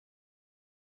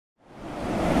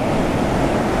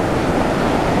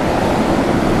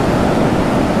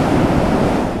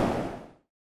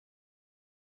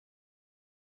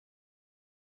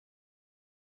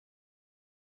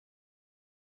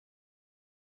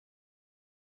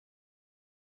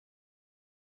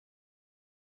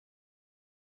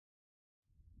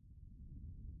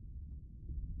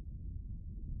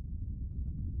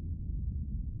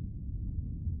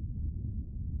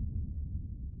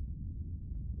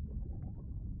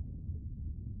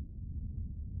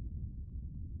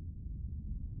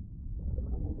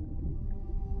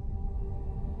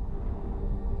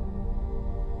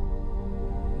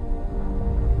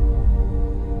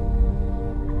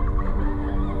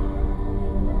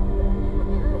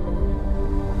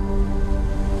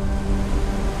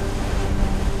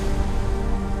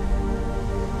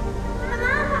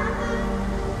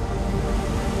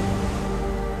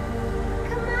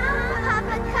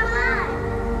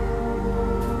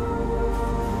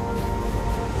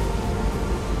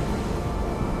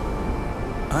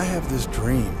have this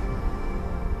dream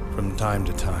from time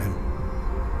to time.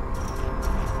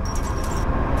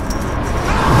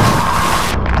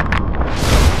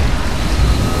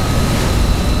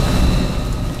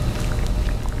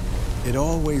 It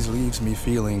always leaves me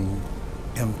feeling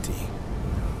empty,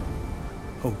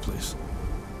 hopeless.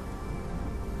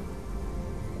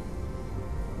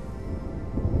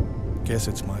 Guess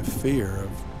it's my fear of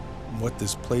what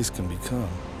this place can become.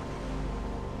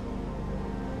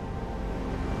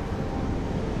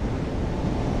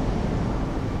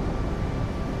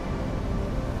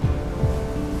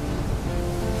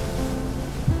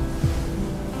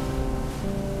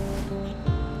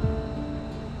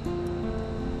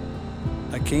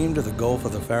 I came to the Gulf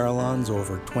of the Farallones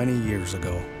over 20 years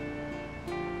ago.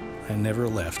 I never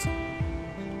left.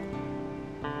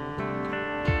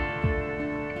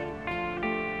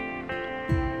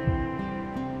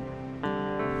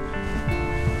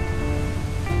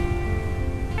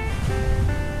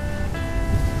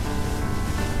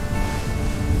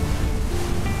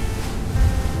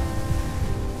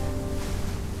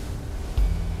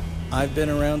 I've been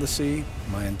around the sea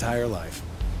my entire life.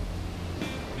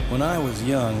 When I was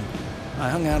young, I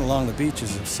hung out along the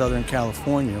beaches of Southern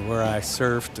California where I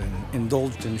surfed and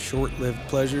indulged in short-lived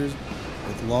pleasures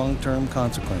with long-term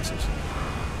consequences.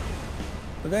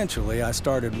 Eventually, I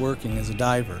started working as a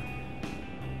diver.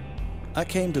 I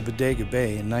came to Bodega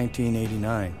Bay in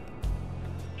 1989.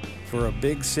 For a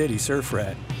big city surf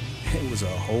rat, it was a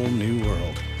whole new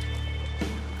world.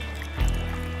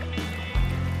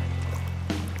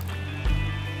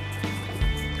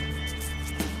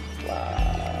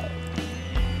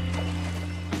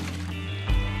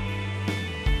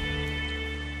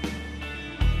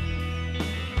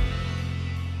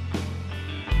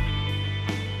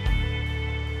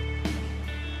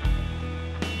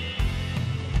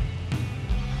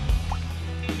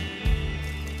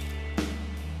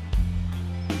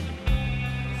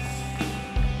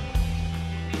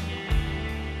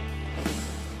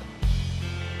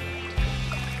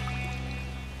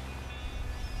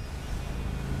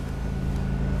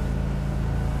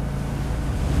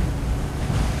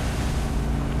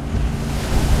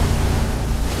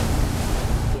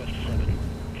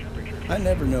 I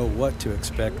never know what to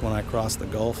expect when I cross the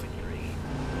Gulf.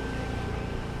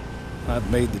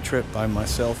 I've made the trip by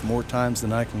myself more times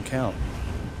than I can count.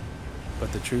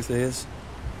 But the truth is,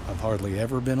 I've hardly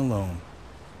ever been alone.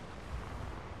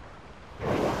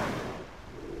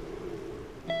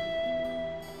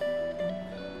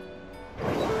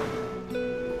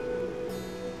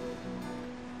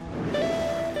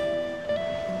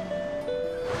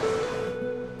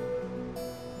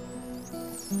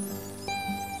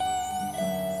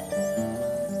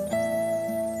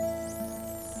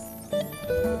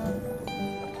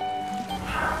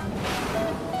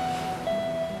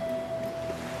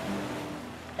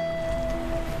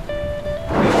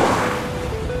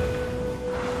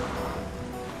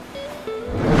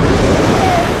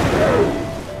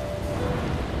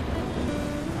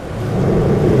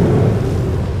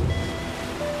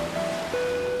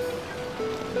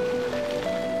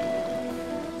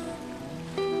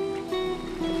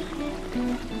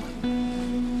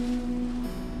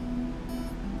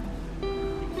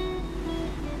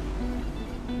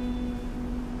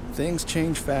 Things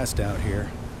change fast out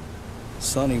here.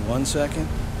 Sunny one second,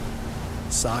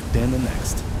 socked in the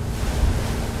next.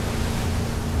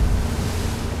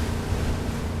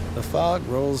 The fog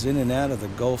rolls in and out of the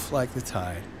Gulf like the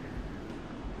tide.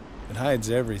 It hides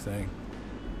everything,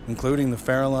 including the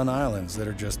Farallone Islands that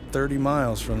are just 30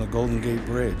 miles from the Golden Gate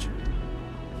Bridge.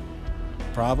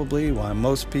 Probably why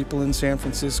most people in San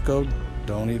Francisco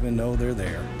don't even know they're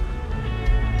there.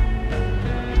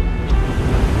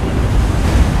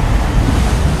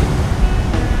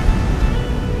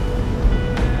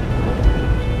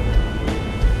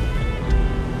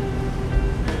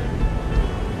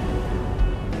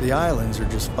 The islands are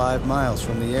just 5 miles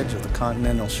from the edge of the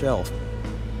continental shelf,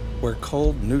 where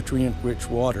cold, nutrient-rich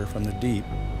water from the deep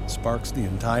sparks the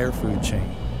entire food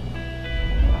chain.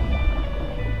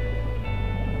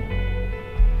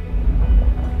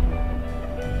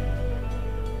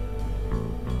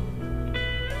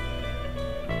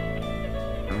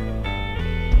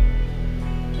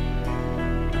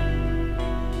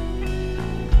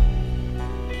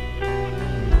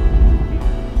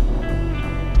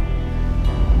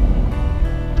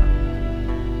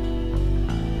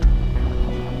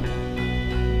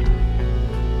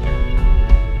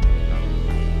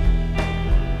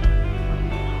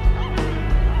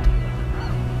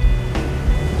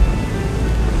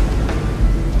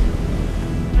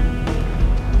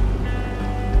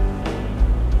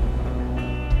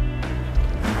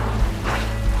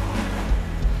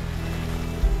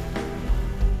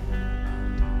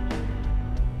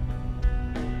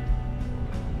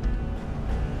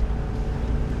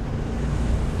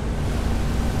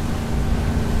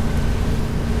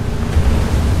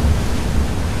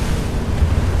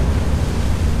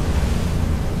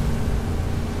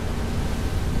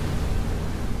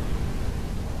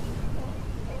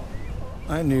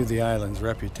 I knew the island's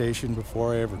reputation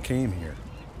before I ever came here.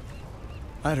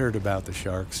 I'd heard about the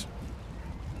sharks.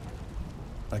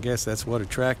 I guess that's what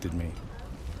attracted me.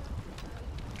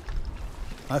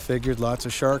 I figured lots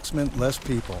of sharks meant less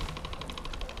people.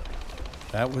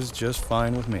 That was just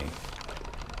fine with me.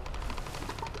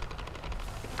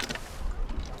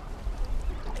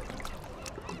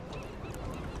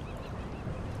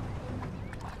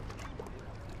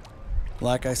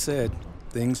 Like I said,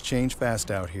 things change fast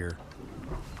out here.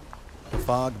 The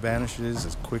fog vanishes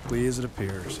as quickly as it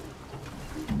appears.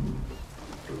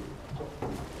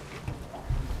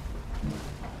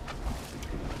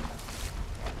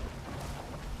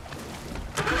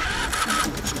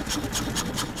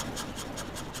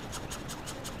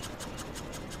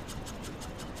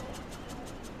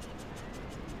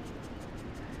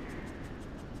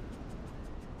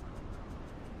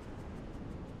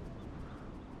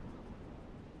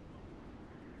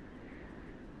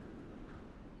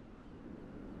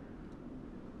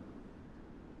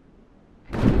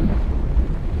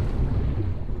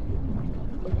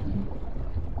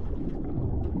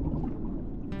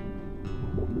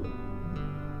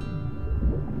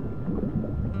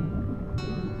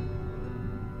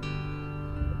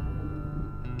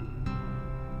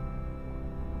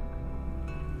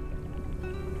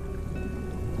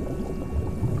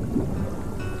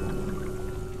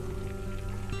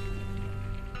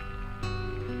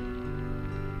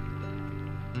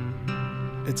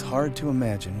 It's hard to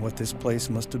imagine what this place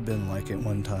must have been like at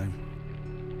one time.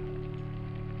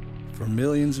 For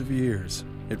millions of years,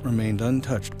 it remained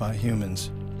untouched by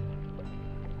humans.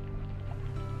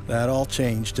 That all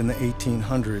changed in the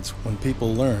 1800s when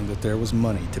people learned that there was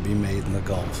money to be made in the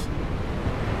Gulf.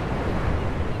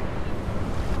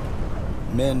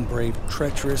 Men braved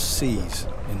treacherous seas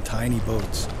in tiny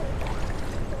boats.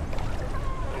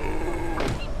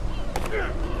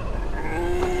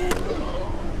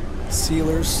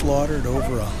 Sealers slaughtered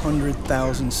over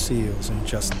 100,000 seals in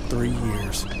just 3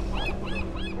 years.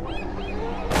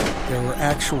 There were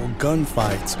actual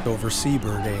gunfights over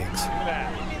seabird eggs.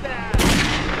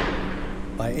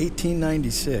 By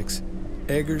 1896,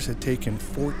 eggers had taken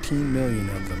 14 million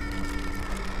of them.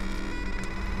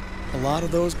 A lot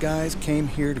of those guys came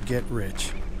here to get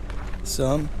rich.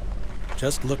 Some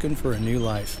just looking for a new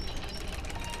life.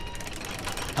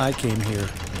 I came here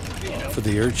for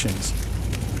the urchins.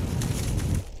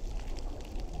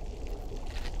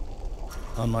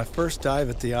 On my first dive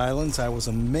at the islands, I was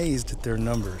amazed at their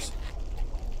numbers.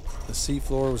 The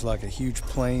seafloor was like a huge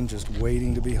plain just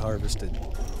waiting to be harvested.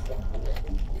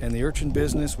 And the urchin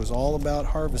business was all about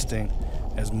harvesting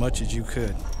as much as you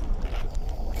could.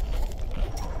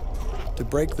 To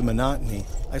break the monotony,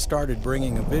 I started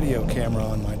bringing a video camera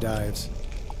on my dives.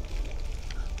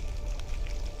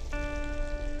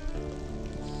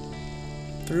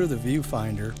 Through the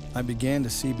viewfinder, I began to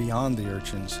see beyond the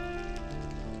urchins.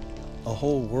 A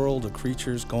whole world of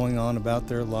creatures going on about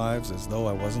their lives as though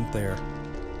I wasn't there.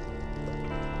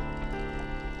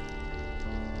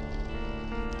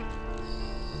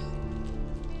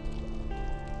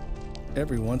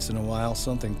 Every once in a while,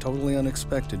 something totally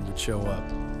unexpected would show up.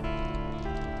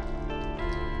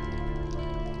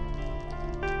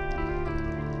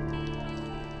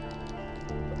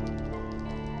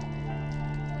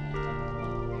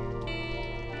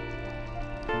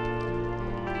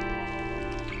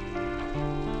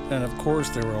 And of course,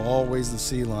 there were always the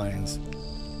sea lions.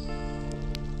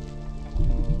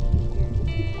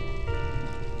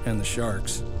 And the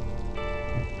sharks.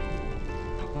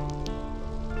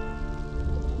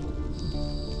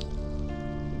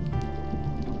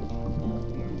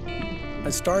 I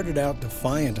started out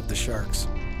defiant of the sharks.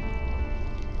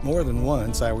 More than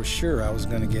once, I was sure I was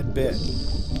going to get bit.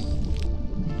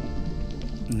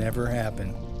 Never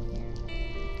happened.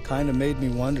 Kind of made me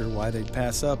wonder why they'd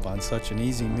pass up on such an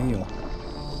easy meal.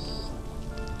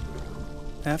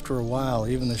 After a while,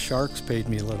 even the sharks paid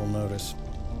me a little notice.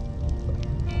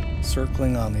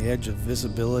 Circling on the edge of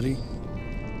visibility,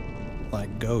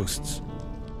 like ghosts.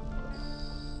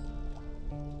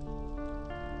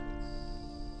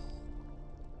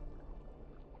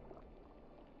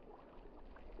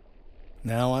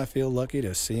 Now I feel lucky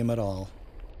to see them at all.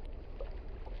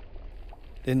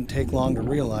 Didn't take long to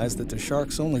realize that the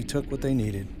sharks only took what they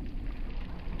needed.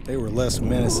 They were less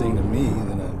menacing to me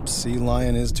than a sea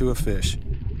lion is to a fish.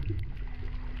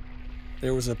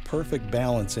 There was a perfect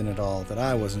balance in it all that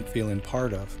I wasn't feeling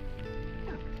part of.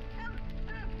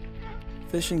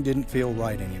 Fishing didn't feel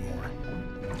right anymore,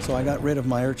 so I got rid of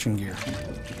my urchin gear.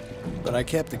 But I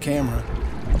kept the camera,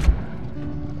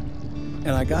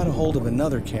 and I got a hold of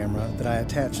another camera that I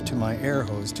attached to my air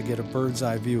hose to get a bird's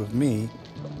eye view of me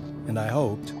and I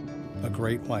hoped, a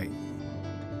great white.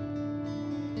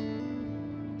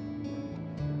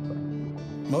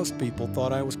 Most people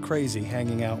thought I was crazy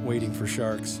hanging out waiting for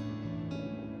sharks.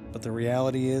 But the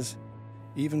reality is,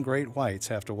 even great whites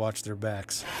have to watch their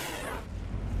backs.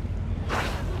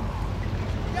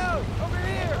 Yo, over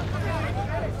here!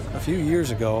 A few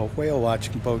years ago, a whale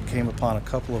watching boat came upon a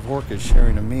couple of orcas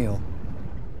sharing a meal.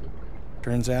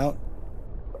 Turns out,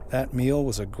 that meal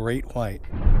was a great white.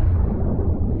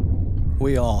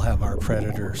 We all have our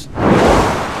predators.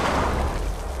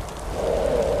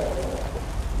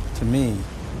 To me,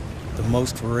 the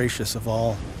most voracious of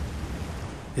all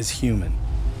is human.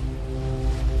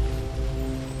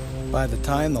 By the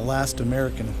time the last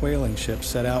American whaling ship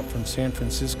set out from San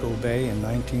Francisco Bay in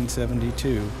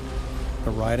 1972,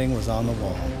 the writing was on the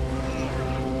wall.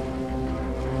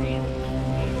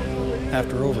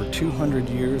 After over 200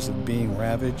 years of being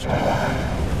ravaged,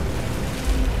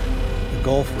 the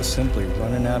Gulf was simply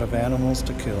running out of animals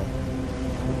to kill.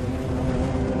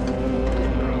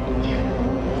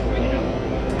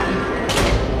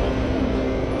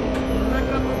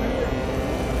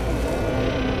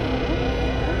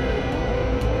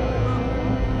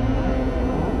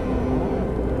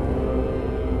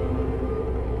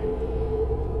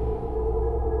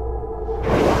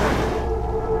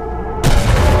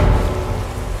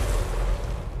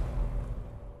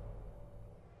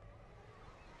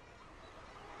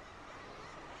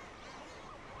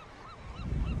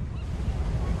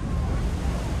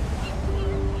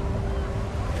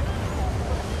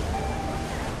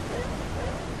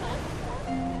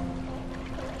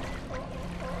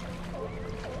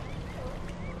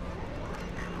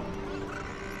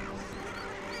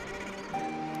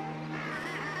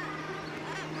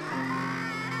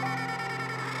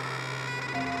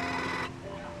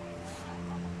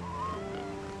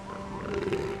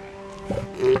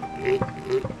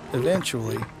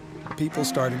 Eventually, people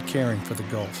started caring for the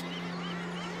Gulf.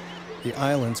 The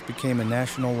islands became a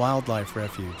national wildlife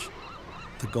refuge.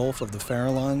 The Gulf of the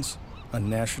Farallones, a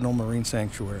national marine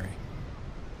sanctuary.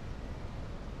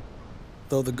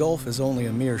 Though the Gulf is only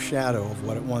a mere shadow of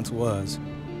what it once was,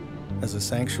 as a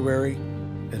sanctuary,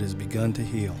 it has begun to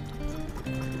heal.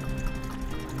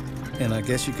 And I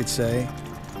guess you could say,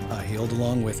 I healed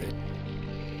along with it.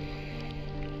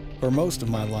 For most of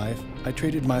my life, I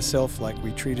treated myself like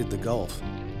we treated the Gulf.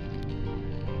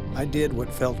 I did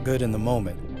what felt good in the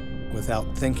moment, without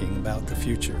thinking about the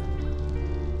future.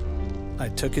 I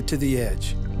took it to the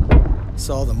edge,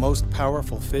 saw the most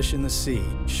powerful fish in the sea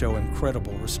show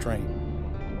incredible restraint.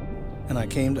 And I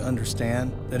came to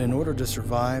understand that in order to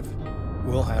survive,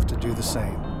 we'll have to do the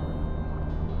same.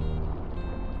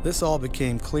 This all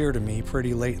became clear to me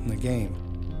pretty late in the game.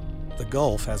 The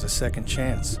Gulf has a second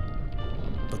chance,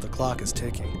 but the clock is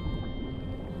ticking.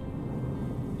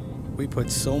 We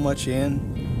put so much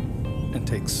in and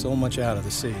take so much out of the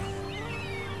sea.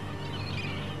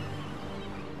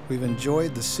 We've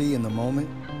enjoyed the sea in the moment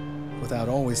without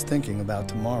always thinking about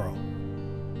tomorrow.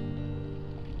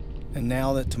 And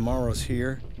now that tomorrow's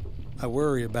here, I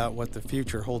worry about what the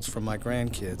future holds for my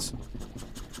grandkids.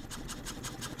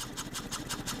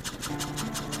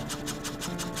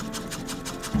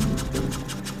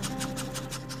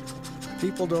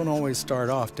 People don't always start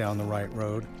off down the right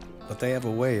road, but they have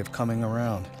a way of coming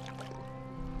around.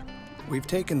 We've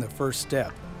taken the first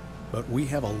step, but we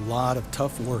have a lot of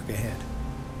tough work ahead.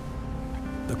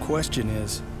 The question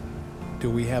is, do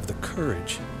we have the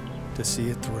courage to see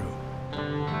it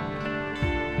through?